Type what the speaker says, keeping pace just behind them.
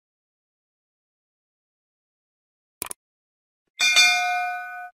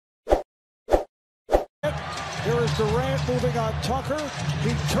Here is Durant moving on Tucker.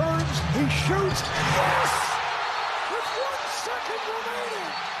 He turns, he shoots. Yes! With 1 second remaining.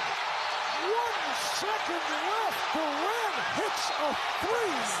 1 second left. Durant hits a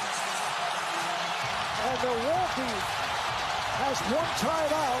three. And Milwaukee has one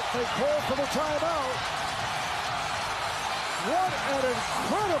timeout. They call for the timeout. What an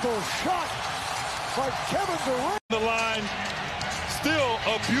incredible shot by Kevin Durant. The line, still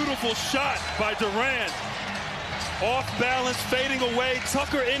a beautiful shot by Durant. Off balance, fading away,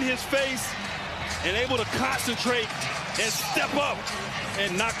 Tucker in his face, and able to concentrate and step up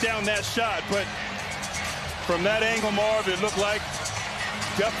and knock down that shot. But from that angle, Marv, it looked like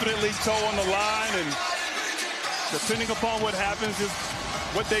definitely toe on the line, and depending upon what happens is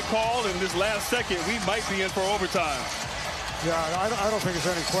what they call in this last second, we might be in for overtime. Yeah, I don't think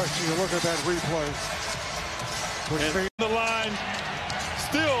there's any question. You look at that replay. And the line,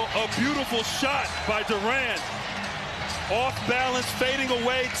 still a beautiful shot by Durant. Off balance, fading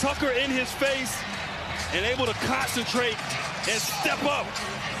away, Tucker in his face, and able to concentrate and step up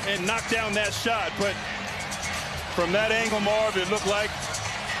and knock down that shot. But from that angle, Marv, it looked like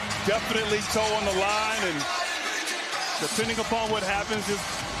definitely toe on the line, and depending upon what happens is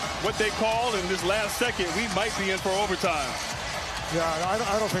what they call in this last second, we might be in for overtime. Yeah,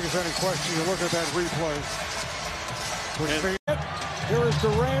 I don't think there's any question. You look at that replay. Here is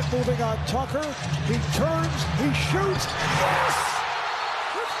Durant moving on Tucker. He turns, he shoots. Yes!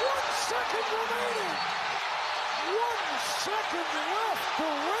 With 1 second remaining. 1 second left.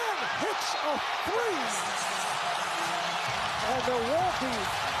 Durant hits a three. And Milwaukee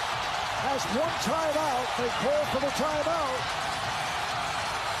has one timeout. They call for the timeout.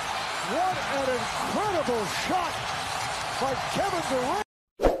 What an incredible shot by Kevin Durant.